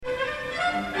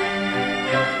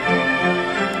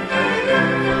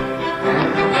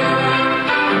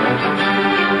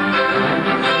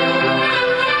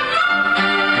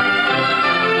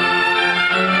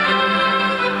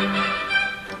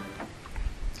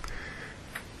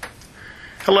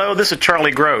Hello, this is Charlie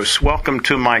Gross. Welcome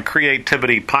to my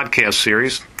Creativity podcast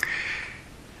series.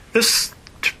 This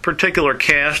particular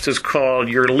cast is called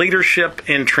Your Leadership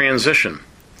in Transition.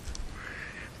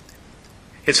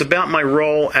 It's about my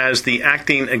role as the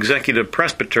acting executive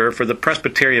presbyter for the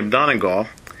Presbytery of Donegal,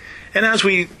 and as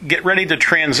we get ready to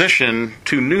transition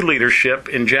to new leadership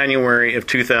in January of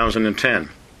 2010.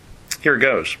 Here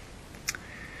goes.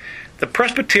 The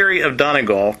Presbytery of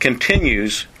Donegal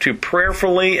continues to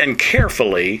prayerfully and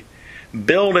carefully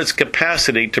build its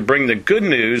capacity to bring the good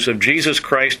news of Jesus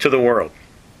Christ to the world.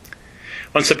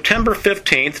 On September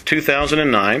 15th,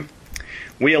 2009,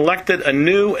 we elected a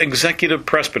new executive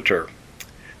presbyter,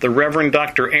 the Reverend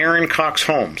Dr. Aaron Cox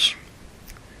Holmes.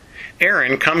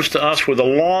 Aaron comes to us with a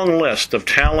long list of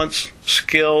talents,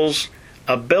 skills,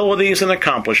 abilities, and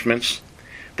accomplishments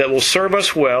that will serve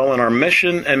us well in our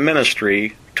mission and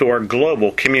ministry to our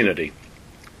global community.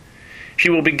 She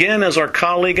will begin as our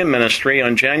colleague in ministry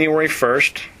on January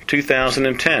 1st,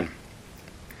 2010.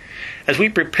 As we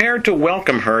prepare to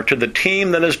welcome her to the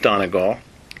team that is Donegal,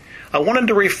 I wanted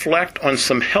to reflect on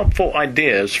some helpful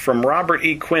ideas from Robert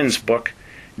E. Quinn's book,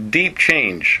 Deep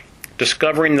Change,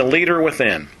 Discovering the Leader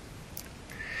Within.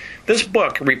 This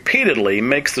book repeatedly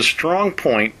makes the strong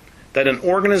point that an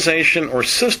organization or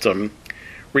system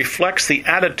reflects the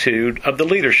attitude of the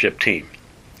leadership team.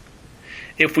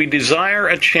 If we desire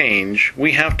a change,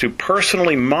 we have to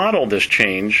personally model this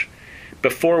change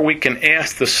before we can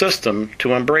ask the system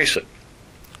to embrace it.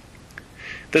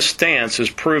 This stance is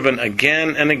proven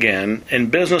again and again in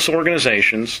business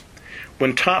organizations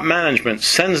when top management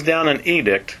sends down an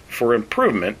edict for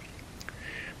improvement,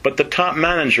 but the top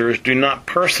managers do not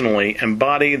personally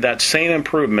embody that same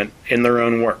improvement in their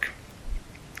own work.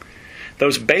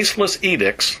 Those baseless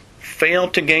edicts fail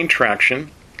to gain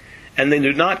traction, and they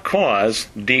do not cause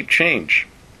deep change.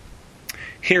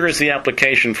 Here is the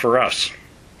application for us.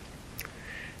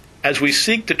 As we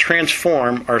seek to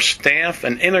transform our staff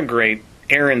and integrate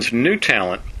Aaron's new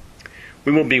talent,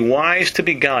 we will be wise to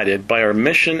be guided by our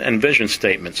mission and vision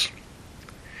statements.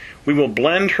 We will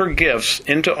blend her gifts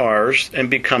into ours and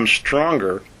become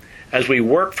stronger as we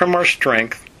work from our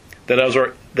strength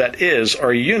that is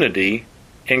our unity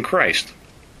in Christ.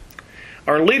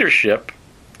 Our leadership,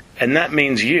 and that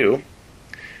means you,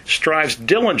 strives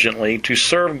diligently to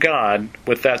serve God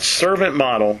with that servant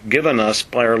model given us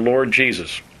by our Lord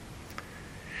Jesus.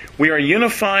 We are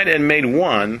unified and made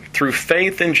one through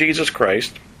faith in Jesus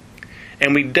Christ,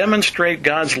 and we demonstrate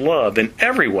God's love in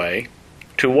every way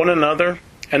to one another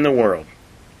and the world.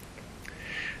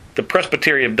 The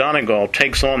Presbytery of Donegal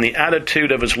takes on the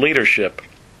attitude of its leadership,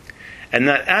 and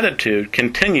that attitude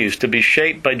continues to be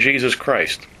shaped by Jesus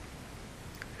Christ.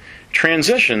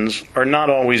 Transitions are not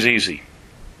always easy.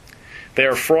 They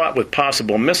are fraught with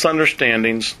possible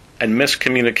misunderstandings and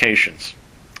miscommunications.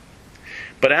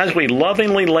 But as we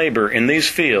lovingly labor in these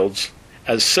fields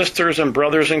as sisters and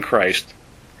brothers in Christ,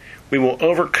 we will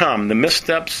overcome the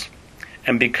missteps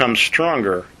and become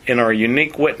stronger in our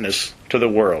unique witness to the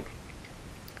world.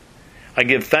 I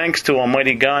give thanks to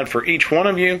Almighty God for each one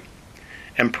of you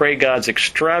and pray God's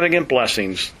extravagant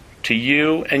blessings to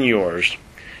you and yours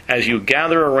as you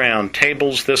gather around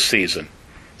tables this season.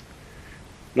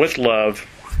 With love,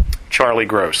 Charlie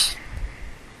Gross.